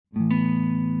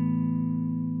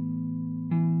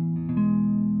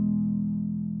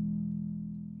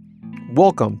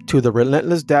Welcome to the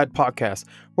Relentless Dad Podcast,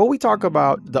 where we talk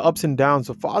about the ups and downs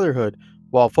of fatherhood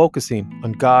while focusing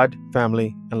on God,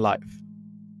 family, and life.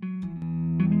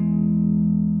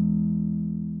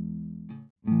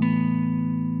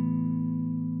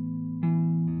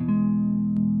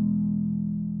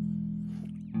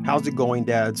 How's it going,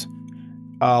 dads?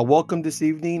 Welcome this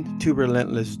evening to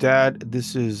Relentless Dad.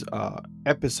 This is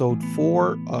episode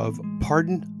 4 of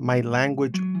Pardon My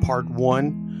Language Part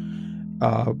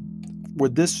 1.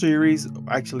 With this series,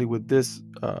 with this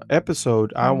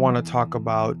episode, I want to talk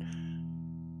about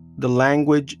the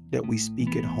language that we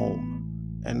speak at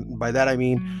home. And by that, I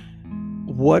mean,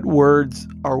 what words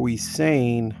are we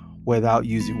saying without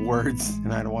using words?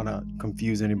 And I don't want to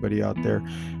confuse anybody out there.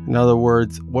 In other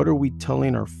words, what are we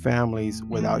telling our families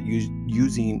without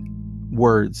using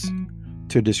words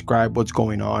to describe what's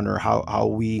going on or how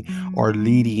we are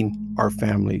leading our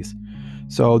families?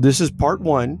 So this is part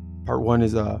 1. Part 1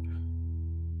 is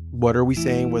what are we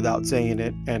saying without saying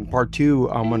it? And part 2,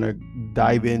 I'm going to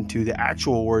dive into the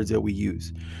actual words that we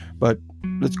use. But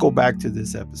let's go back to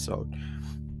this episode.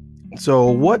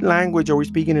 So what language are we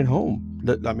speaking at home?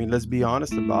 Let's be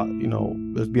honest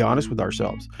let's be honest with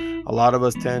ourselves. A lot of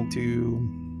us tend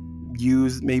to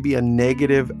use maybe a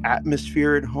negative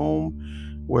atmosphere at home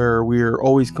where we're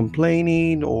always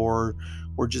complaining, or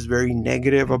we're just very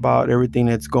negative about everything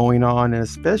that's going on. And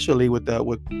especially with the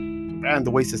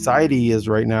way society is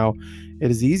right now,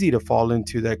 it is easy to fall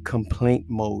into that complaint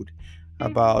mode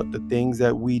about the things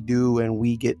that we do and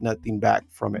we get nothing back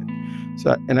from it.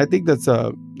 So, and I think that's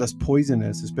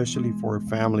poisonous, especially for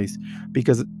families,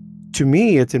 because to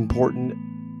me, it's important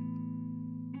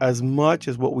as much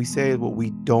as what we say is what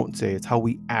we don't say. It's how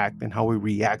we act and how we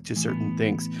react to certain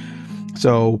things.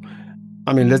 So,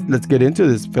 let's get into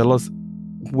this, fellas.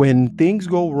 When things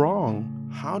go wrong,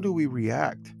 how do we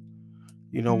react?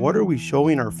 What are we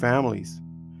showing our families?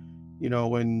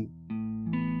 When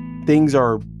things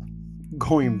are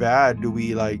going bad, do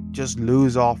we just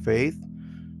lose all faith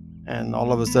and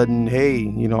all of a sudden, hey,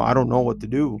 I don't know what to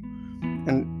do?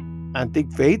 And I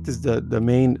think faith is the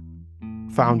main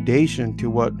foundation to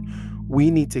what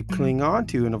we need to cling on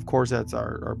to. And of course, that's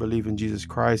our belief in Jesus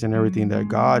Christ and everything that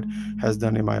God has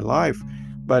done in my life.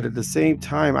 But at the same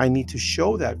time, I need to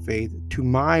show that faith to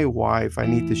my wife. I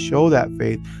need to show that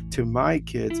faith to my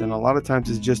kids. And a lot of times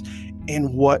it's just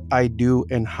in what I do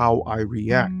and how I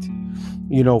react.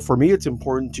 For me, it's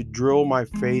important to drill my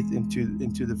faith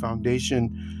into the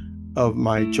foundation of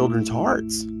my children's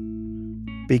hearts.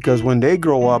 Because when they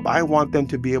grow up, I want them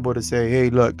to be able to say, hey,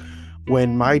 look,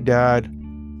 when my dad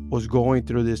was going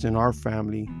through this in our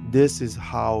family, this is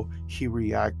how he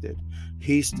reacted.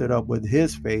 He stood up with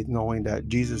his faith, knowing that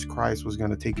Jesus Christ was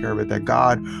going to take care of it, that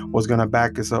God was going to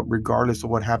back us up regardless of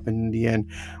what happened in the end.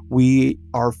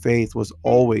 Our faith was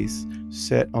always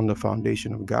set on the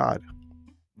foundation of God.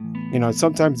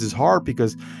 Sometimes it's hard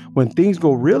because when things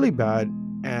go really bad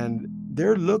and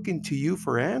they're looking to you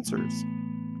for answers,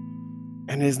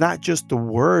 and it's not just the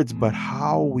words, but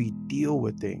how we deal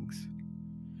with things,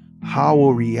 how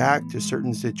we'll react to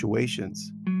certain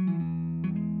situations.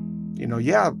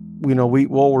 We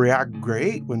will react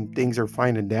great when things are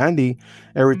fine and dandy.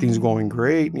 Everything's going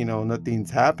great.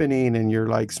 Nothing's happening and you're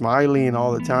smiling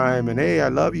all the time and, hey, I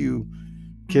love you,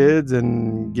 kids,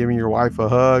 and giving your wife a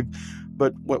hug.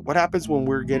 But what happens when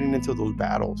we're getting into those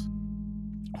battles?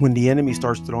 When the enemy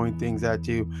starts throwing things at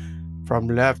you from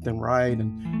left and right,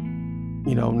 and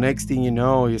next thing you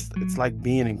know, it's like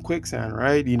being in quicksand,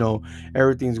 right?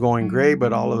 Everything's going great,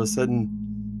 but all of a sudden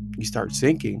you start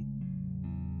sinking.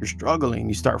 You're struggling,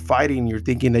 you start fighting, you're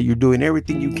thinking that you're doing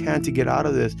everything you can to get out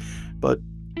of this, but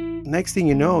next thing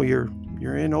you know, you're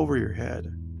in over your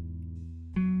head.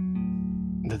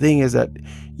 The thing is that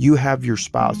you have your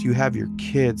spouse, you have your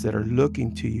kids that are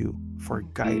looking to you for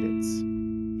guidance.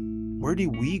 Where do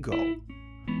we go?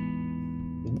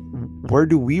 Where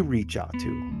do we reach out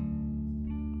to?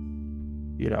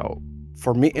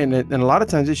 For me, and a lot of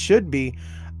times it should be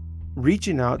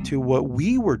reaching out to what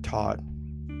we were taught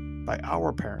by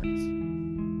our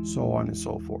parents, so on and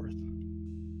so forth.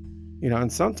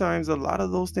 And sometimes a lot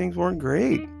of those things weren't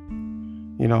great.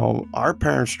 Our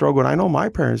parents struggled. I know my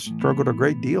parents struggled a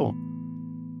great deal.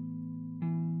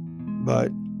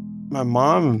 But my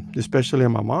mom, especially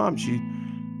my mom,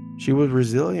 she was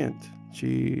resilient.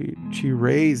 She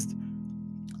raised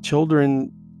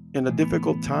children in a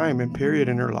difficult time and period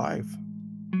in her life.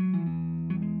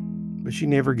 But she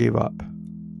never gave up.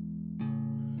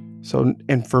 So,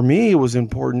 and for me, it was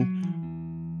important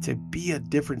to be a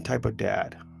different type of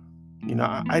dad.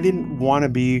 I didn't want to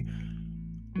be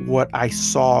what I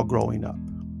saw growing up.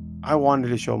 I wanted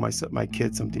to show my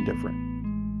kids something different.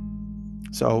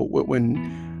 So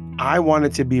when I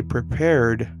wanted to be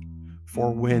prepared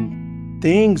for when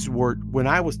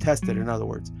I was tested, in other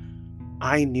words,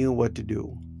 I knew what to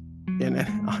do. And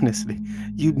honestly,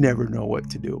 you'd never know what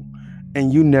to do.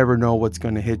 And you never know what's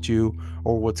going to hit you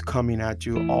or what's coming at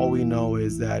you. All we know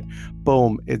is that,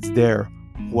 boom, it's there.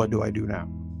 What do I do now?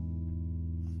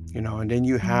 And then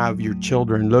you have your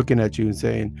children looking at you and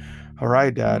saying, all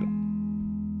right, Dad,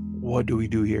 what do we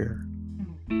do here?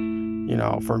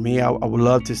 For me, I would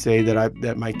love to say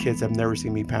that my kids have never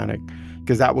seen me panic,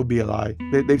 because that would be a lie.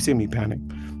 They've seen me panic.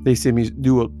 They see me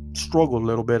struggle a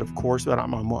little bit, of course, but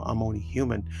I'm only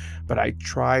human. But I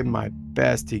try my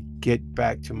best to get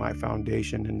back to my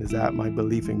foundation, and is that my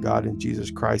belief in God and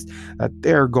Jesus Christ, that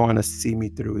they're going to see me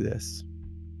through this.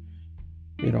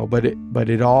 But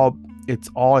it's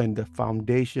all in the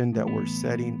foundation that we're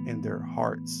setting in their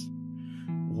hearts.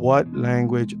 What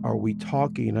language are we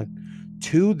talking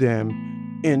to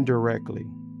them indirectly?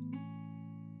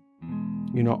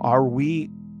 Are we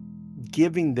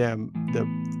giving them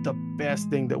the best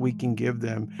thing that we can give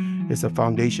them is a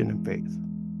foundation in faith?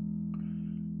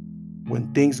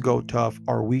 When things go tough,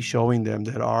 are we showing them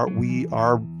that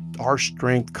our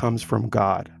strength comes from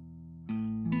God?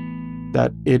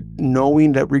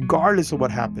 Knowing that regardless of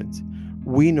what happens,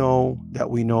 we know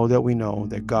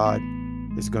that God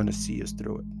is going to see us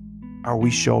through it. Are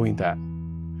we showing that?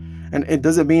 And it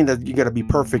doesn't mean that you got to be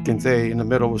perfect and say in the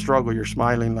middle of a struggle you're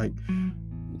smiling like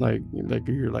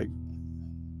you're like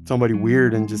somebody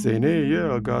weird and just saying, hey,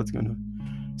 yeah, God's going to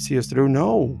see us through.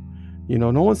 No,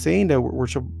 no one's saying that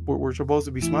we're supposed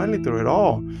to be smiling through it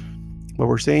all. But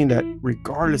we're saying that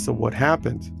regardless of what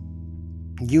happens,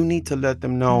 you need to let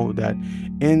them know that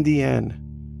in the end,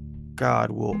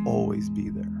 God will always be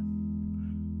there.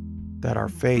 That our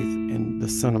faith in the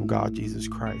Son of God, Jesus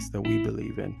Christ, that we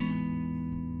believe in,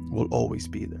 will always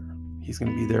be there. He's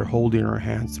going to be there holding our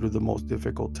hands through the most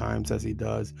difficult times, as he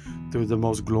does through the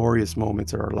most glorious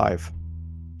moments of our life.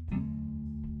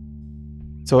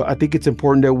 So I think it's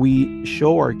important that we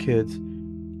show our kids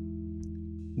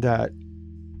that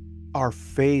our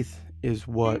faith is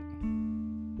what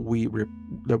we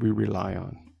rely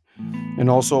on. And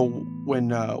also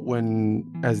when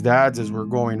as dads, as we're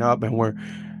growing up and we're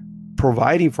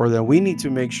providing for them, we need to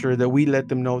make sure that we let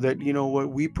them know that,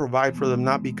 we provide for them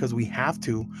not because we have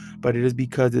to, but it is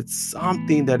because it's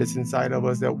something that is inside of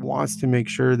us that wants to make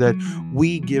sure that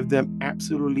we give them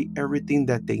absolutely everything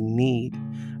that they need.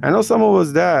 I know some of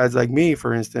us dads, like me,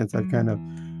 for instance, I've kind of,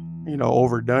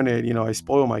 overdone it. I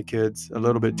spoil my kids a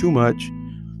little bit too much.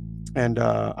 And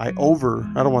I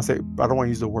don't want to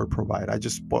use the word provide. I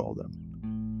just spoil them.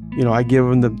 I give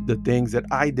them the things that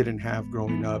I didn't have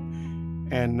growing up.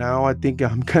 And now I think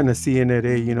I'm kind of seeing it,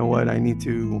 hey, you know what? I need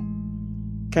to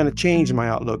kind of change my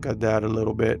outlook at that a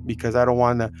little bit, because I don't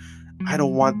want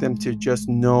them to just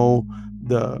know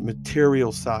the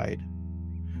material side,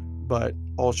 but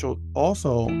also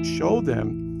show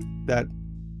them that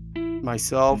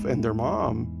myself and their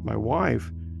mom, my wife,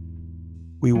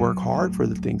 we work hard for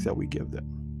the things that we give them,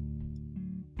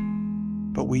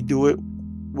 but we do it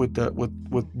with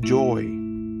joy.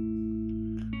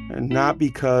 And not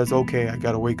because, okay, I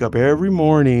got to wake up every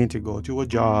morning to go to a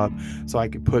job so I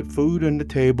can put food on the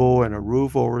table and a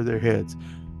roof over their heads.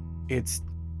 It's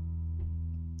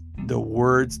the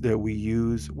words that we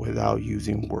use without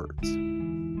using words.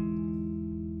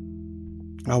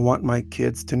 I want my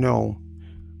kids to know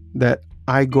that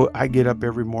I get up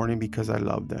every morning because I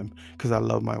love them, because I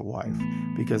love my wife,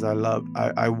 because I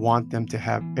want them to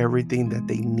have everything that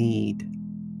they need.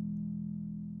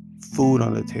 Food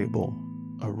on the table,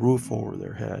 a roof over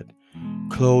their head,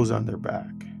 clothes on their back.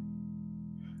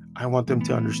 I want them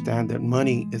to understand that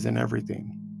money isn't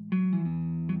everything,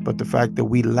 but the fact that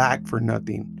we lack for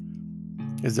nothing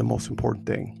is the most important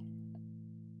thing.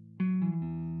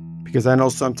 Because I know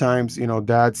sometimes,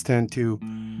 dads tend to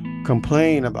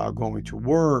complain about going to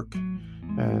work,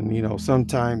 and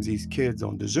sometimes these kids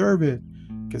don't deserve it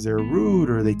because they're rude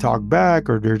or they talk back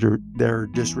or they're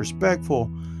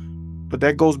disrespectful. But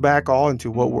that goes back all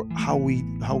into how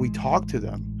we talk to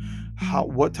them.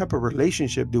 What type of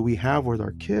relationship do we have with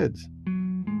our kids?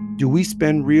 Do we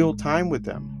spend real time with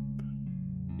them?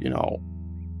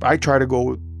 I try to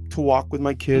go to walk with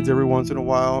my kids every once in a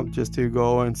while, just to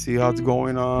go and see how it's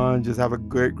going on, just have a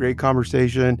great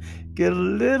conversation, get a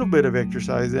little bit of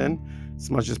exercise in as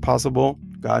much as possible.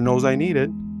 God knows I need it.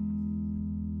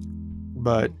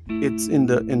 But it's in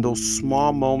those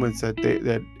small moments that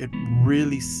it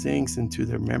really sinks into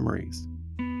their memories.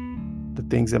 The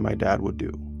things that my dad would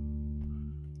do,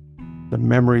 the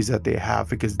memories that they have,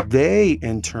 because they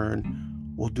in turn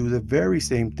will do the very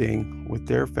same thing with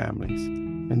their families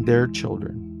and their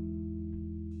children.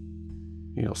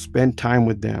 Spend time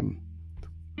with them,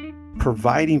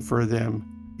 providing for them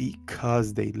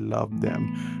because they love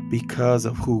them, because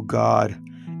of who God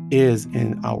is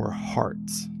in our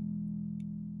hearts.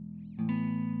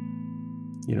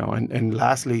 And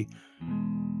lastly,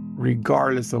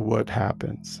 regardless of what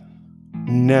happens,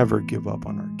 never give up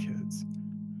on our kids.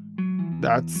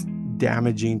 That's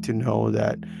damaging to know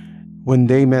that when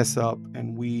they mess up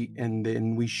and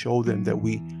then we show them that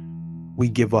we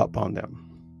give up on them,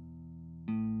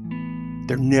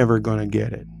 they're never going to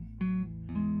get it.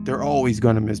 They're always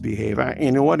going to misbehave.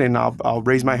 You know what? And I'll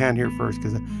raise my hand here first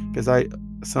because I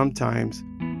sometimes,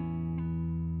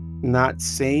 not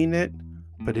saying it,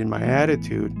 but in my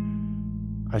attitude,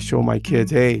 I show my kids,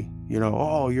 hey,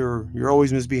 oh, you're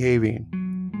always misbehaving.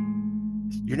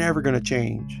 You're never going to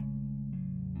change.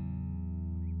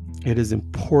 It is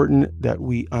important that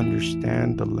we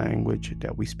understand the language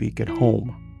that we speak at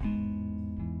home.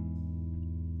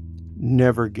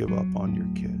 Never give up on your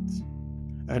kids.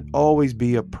 And always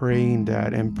be a praying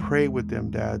dad, and pray with them,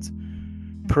 dads.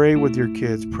 Pray with your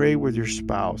kids. Pray with your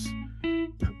spouse.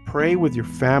 Pray with your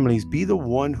families. Be the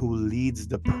one who leads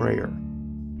the prayer.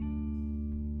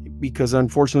 Because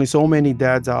unfortunately, so many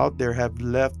dads out there have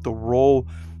left the role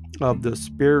of the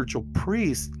spiritual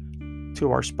priest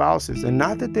to our spouses. And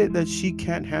not that she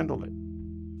can't handle it.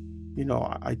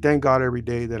 I thank God every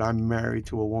day that I'm married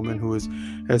to a woman who is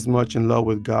as much in love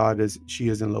with God as she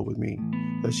is in love with me.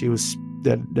 That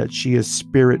she is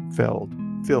spirit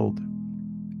filled.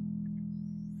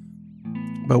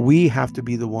 But we have to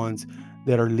be the ones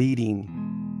that are leading.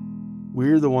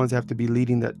 We're the ones that have to be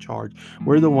leading that charge.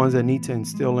 We're the ones that need to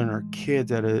instill in our kids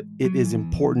that it is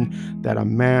important that a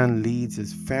man leads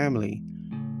his family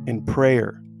in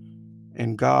prayer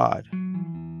and God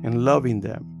and loving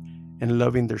them and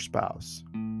loving their spouse.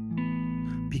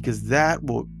 Because that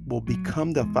will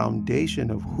become the foundation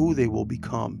of who they will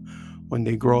become when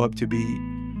they grow up to be,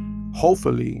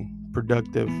 hopefully,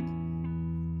 productive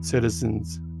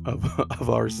citizens of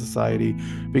our society,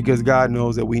 because God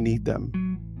knows that we need them.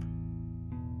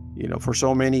 For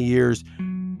so many years,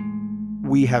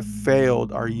 we have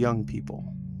failed our young people.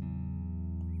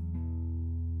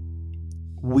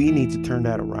 We need to turn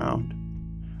that around.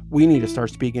 We need to start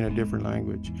speaking a different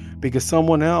language because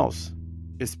someone else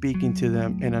is speaking to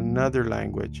them in another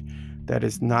language that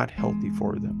is not healthy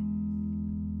for them.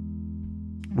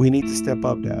 We need to step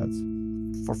up, dads.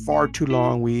 For far too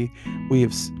long, we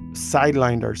have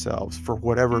sidelined ourselves for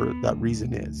whatever that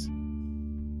reason is.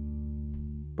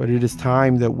 But it is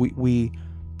time that we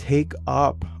take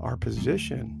up our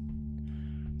position.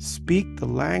 Speak the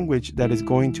language that is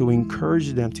going to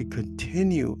encourage them to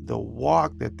continue the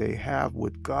walk that they have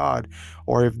with God.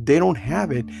 Or if they don't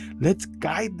have it, let's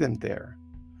guide them there.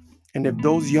 And if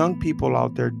those young people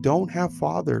out there don't have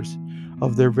fathers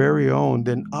of their very own,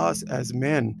 then us as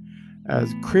men,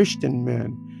 as Christian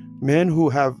men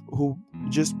who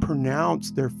just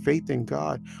pronounce their faith in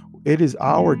God, it is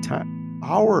our time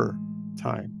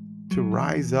to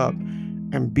rise up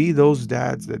and be those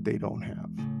dads that they don't have.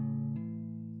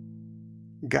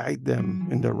 Guide them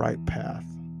in the right path.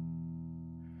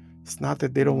 It's not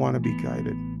that they don't want to be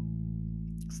guided.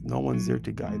 No one's there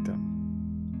to guide them.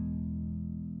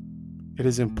 It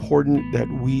is important that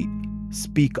we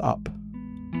speak up.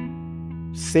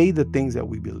 Say the things that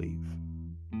we believe.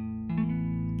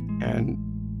 And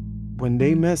when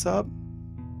they mess up,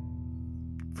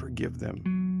 forgive them.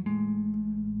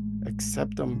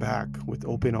 Accept them back with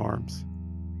open arms.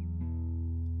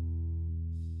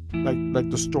 Like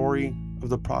the story of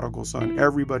the prodigal son.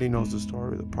 Everybody knows the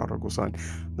story of the prodigal son.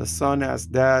 The son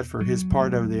asked dad for his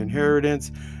part of the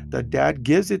inheritance. The dad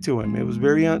gives it to him. It was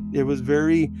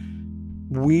very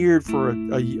weird for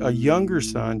a younger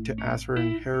son to ask for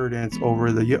inheritance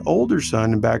over the older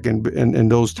son back in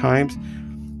those times.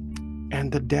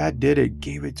 And the dad did it,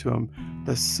 gave it to him.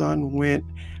 The son went,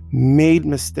 made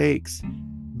mistakes.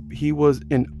 He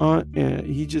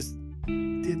just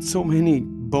did so many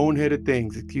boneheaded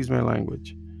things, excuse my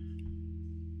language.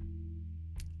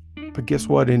 But guess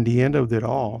what? In the end of it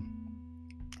all,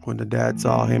 when the dad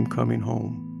saw him coming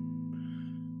home,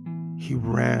 he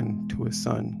ran to his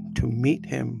son to meet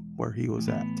him where he was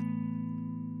at.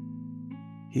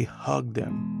 He hugged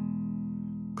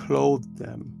them, clothed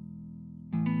them,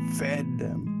 fed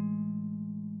them,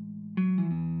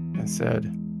 and said,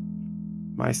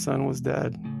 "My son was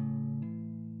dead.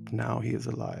 Now he is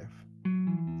alive."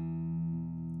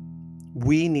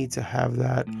 We need to have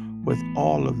that with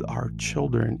all of our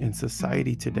children in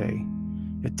society today.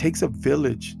 It takes a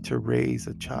village to raise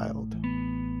a child.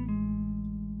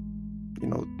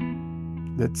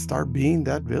 Let's start being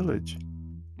that village.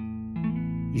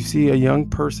 You see a young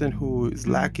person who is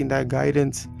lacking that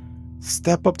guidance,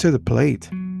 step up to the plate.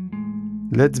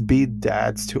 Let's be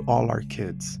dads to all our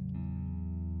kids,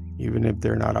 even if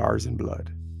they're not ours in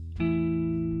blood.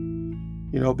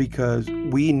 Because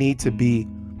we need to be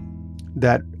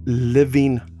that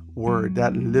living word,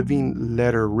 that living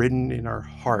letter written in our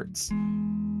hearts.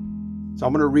 So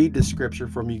I'm going to read the scripture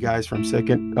for you guys,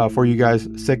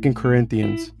 2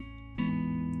 Corinthians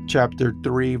chapter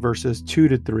 3, verses 2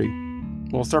 to 3.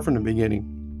 We'll start from the beginning.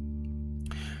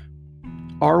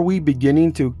 Are we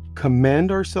beginning to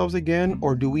commend ourselves again,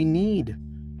 or do we need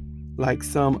like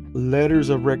some letters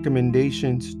of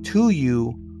recommendations to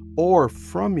you or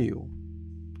from you?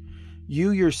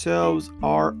 You yourselves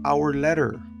are our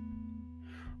letter,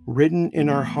 written in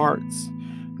our hearts,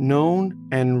 known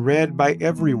and read by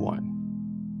everyone.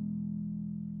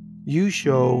 You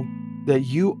show that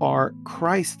you are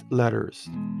Christ's letters,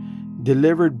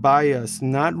 delivered by us,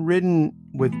 not written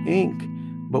with ink,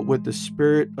 but with the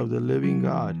Spirit of the living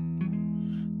God,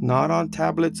 not on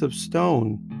tablets of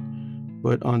stone,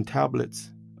 but on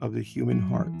tablets of the human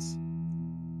hearts.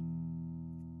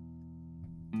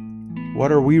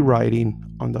 What are we writing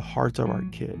on the hearts of our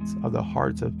kids, of the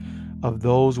hearts of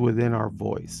those within our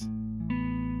voice?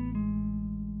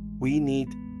 We need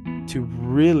to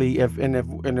really, if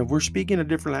we're speaking a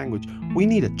different language, we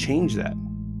need to change that.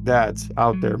 Dads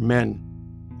out there, men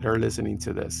that are listening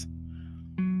to this,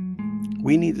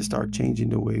 we need to start changing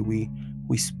the way we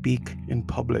speak in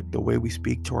public, the way we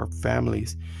speak to our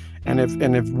families. And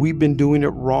if we've been doing it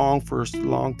wrong for a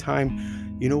long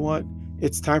time, you know what?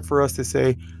 It's time for us to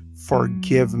say,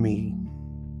 forgive me.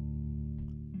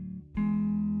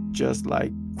 Just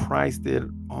like Christ did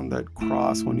on that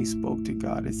cross when he spoke to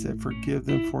God. He said, forgive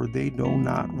them, for they know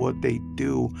not what they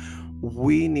do.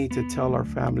 We need to tell our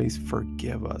families,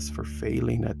 forgive us for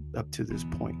failing up to this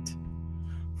point.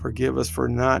 Forgive us for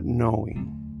not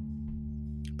knowing.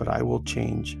 But I will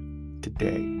change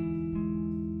today.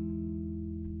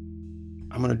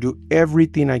 I'm going to do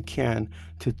everything I can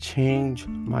to change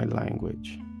my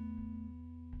language.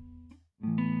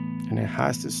 And it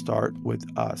has to start with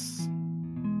us.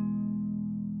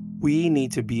 We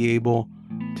need to be able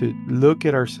to look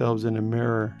at ourselves in a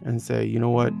mirror and say, you know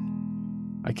what?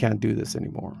 I can't do this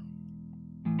anymore.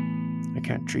 I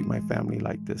can't treat my family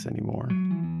like this anymore.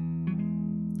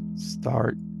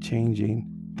 Start changing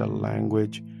the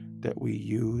language that we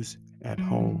use at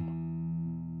home.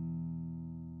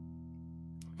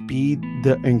 Be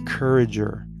the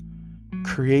encourager.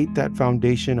 Create that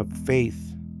foundation of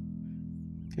faith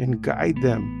and guide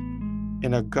them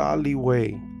in a godly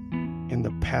way in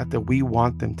the path that we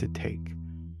want them to take.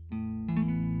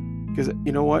 Because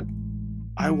you know what?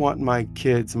 I want my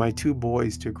kids, my 2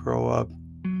 boys, to grow up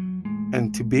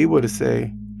and to be able to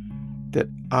say that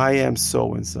I am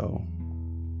so-and-so,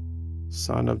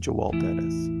 son of Joel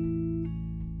Perez.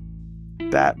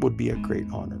 That would be a great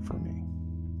honor for me.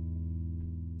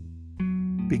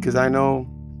 Because I know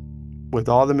with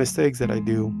all the mistakes that I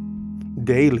do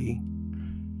daily,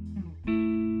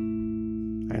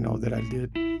 I know that I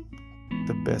did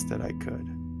the best that I could.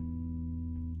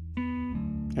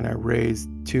 And I raised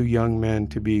 2 young men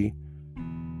to be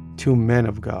 2 men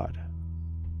of God.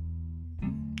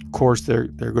 Of course, they're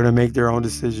going to make their own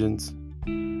decisions.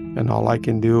 And all I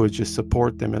can do is just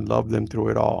support them and love them through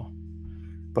it all.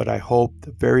 But I hope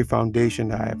the very foundation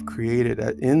that I have created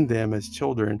in them as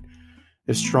children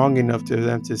is strong enough to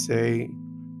them to say,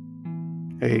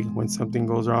 hey, when something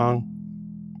goes wrong,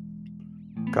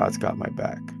 God's got my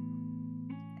back.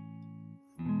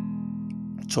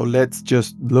 So let's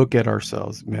just look at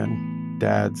ourselves, men,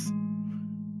 dads,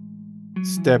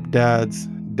 stepdads,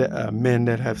 men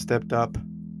that have stepped up.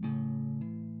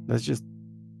 Let's just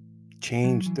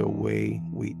change the way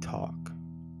we talk.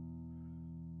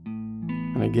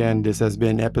 And again, this has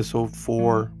been episode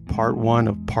 4, part 1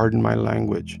 of Pardon My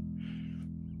Language.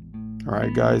 All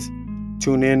right, guys,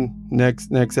 tune in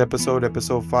next episode.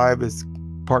 Episode 5 is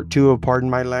part 2 of Pardon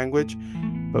My Language,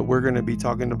 but we're going to be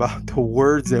talking about the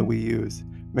words that we use.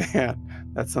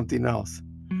 Man, that's something else.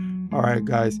 All right,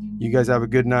 guys, you guys have a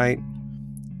good night.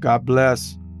 God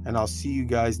bless, and I'll see you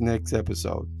guys next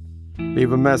episode.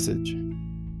 Leave a message.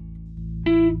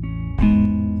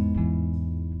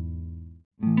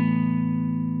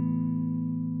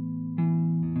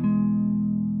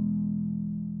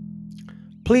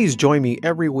 Please join me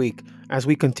every week as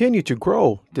we continue to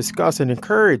grow, discuss, and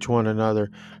encourage one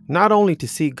another, not only to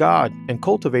see God and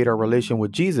cultivate our relation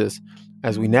with Jesus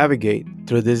as we navigate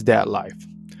through this dad life.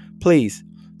 Please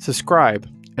subscribe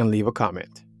and leave a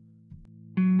comment.